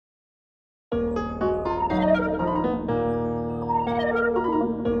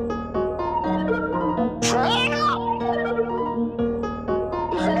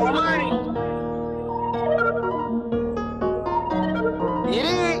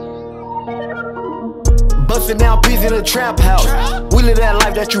Bustin' down peas in a trap house. We live that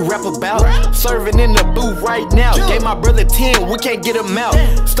life that you rap about. Serving in the booth right now. Gave my brother 10, we can't get him out.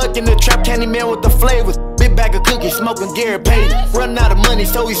 Stuck in the trap, candy man with the flavors. Big bag of cookies, smoking Gary Payton. Running out of money,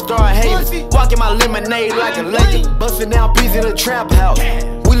 so he started hating. Walking my lemonade like a legend. Bustin' down peas in a trap house.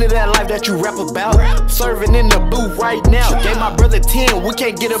 We live that life that you rap about. Serving in the booth right now. Gave my brother 10, we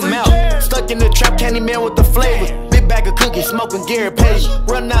can't get him out. Stuck in the trap, candy man with the flavors. Big bag of cookies, smoking Gary Payton.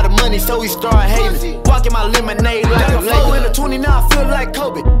 Running out of money, so he started hating. Walking my lemonade like a legend. In the 29, I feel like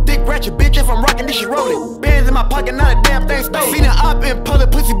Kobe. Dick ratchet bitch, if I'm rocking this shit rolling. Bands in my pocket, not a damn thing stolen. Seen an op in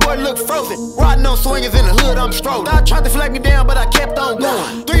public, pussy boy look frozen. Riding on swingers in the hood, I'm strolling. I tried to flag me down, but I kept on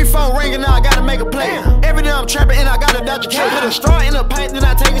going. 3 phone ringing, now I gotta make a play. Every day I'm trapping and I gotta dodge a K. Put a straw in a paint, then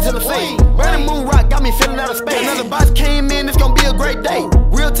I take it to the face. Brandon Moon Rock got me feeling out of space. Another box came in, it's gonna be a great day.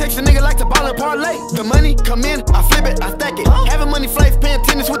 Real Texas nigga like to ball and parlay. The money come in, I flip it, I stack it. Having money flights, paying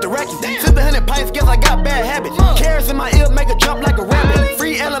tennis with the rackets. Sip 100 pints, guess I got bad habits. Carrots in my ear, make a jump like a rabbit.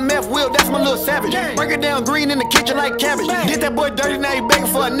 Free LMF wheel, that's my little savage. Break it down green in the kitchen like cabbage. Did that boy dirty, now he begging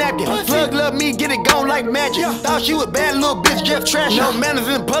for a napkin. Plug love me, get it gone like magic. Thought she was bad little bitch, just trash. No manners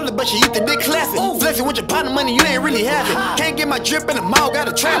in public, but she eat the dick classic. Flexing with your partner money, you ain't really have it. Can't get my drip in the mall, got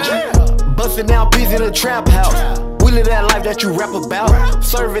a trap. Bustin' down peas in a trap house. We live that life that you rap about.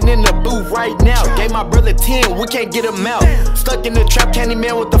 Serving in the booth right now. Gave my brother 10, we can't get him out. Stuck in the trap, candy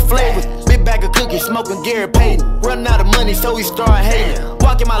man with the flavors. Big bag of cookies, smoking Gary Payton. Running out of money, so he started hating.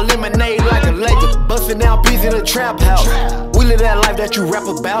 Walking my lemonade like a legend. Bustin' down peas in a trap house. We live that life that you rap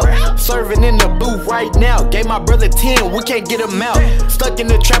about. Serving in the booth right now. Gave my brother 10, we can't get him out. Stuck in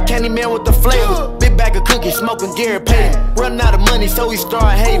the trap, candy man with the flavors. Big bag of cookies, smoking Gary Payton. Running out of money, so he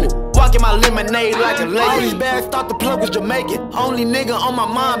started hating. Walking my lemonade like a legend. All these bags thought the plug was Jamaican. Only nigga on my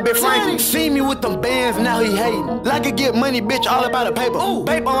mind, bitch Franklin. See me with them bands, now he hating. Like I get money, bitch, all about the paper.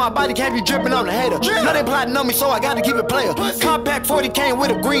 Bape on my body, can't be dripping on the hater. Know they plotting on me, so I gotta keep it player. Compact 40 came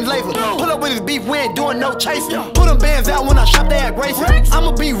with a green laser. Pull up with his beef, we ain't doing no chasing. Put them bands out when I shop, they act racing.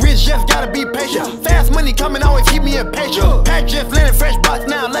 I'ma be rich, just gotta be patient. Fast money coming, always keep me impatient. Pack just landed, fresh box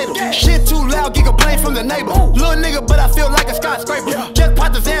now later. Shit too loud, get complaints from the neighbor. Little nigga, but I feel like a skyscraper. Just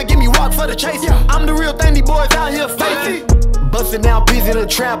pot the Zan, give me walk for the chase. I'm the real thing, these boys out here faking. Bustin' down peas in a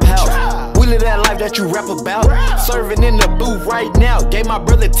trap house. We live that life that you rap about. Serving in the booth right now. Gave my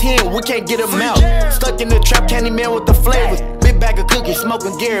brother 10, we can't get him out. Stuck in the trap, candy man with the flavors. Big bag of cookies,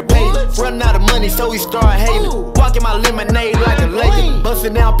 smoking Gary Payton. Running out of money, so he started hating. Walking my lemonade like a legend.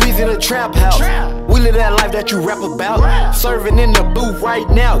 Bustin' down peas in a trap house. We live that life that you rap about. Serving in the booth right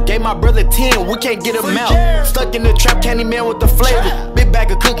now. Gave my brother 10, we can't get him out. Stuck in the trap, candy man with the flavors. Big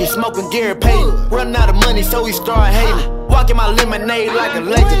bag of cookies, smoking Gary Payton. Running out of money, so he started hating. Walking my lemonade like a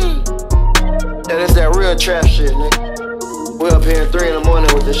legend. Yeah, that's that real trap shit, nigga. We up here at 3 in the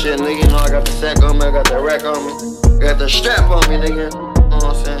morning with this shit, nigga. You know I got the sack on me, I got that rack on me. Got the strap on me, nigga. You know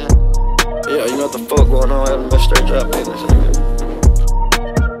what I'm saying? Yeah, you know what the fuck going on, having a straight drop in this nigga.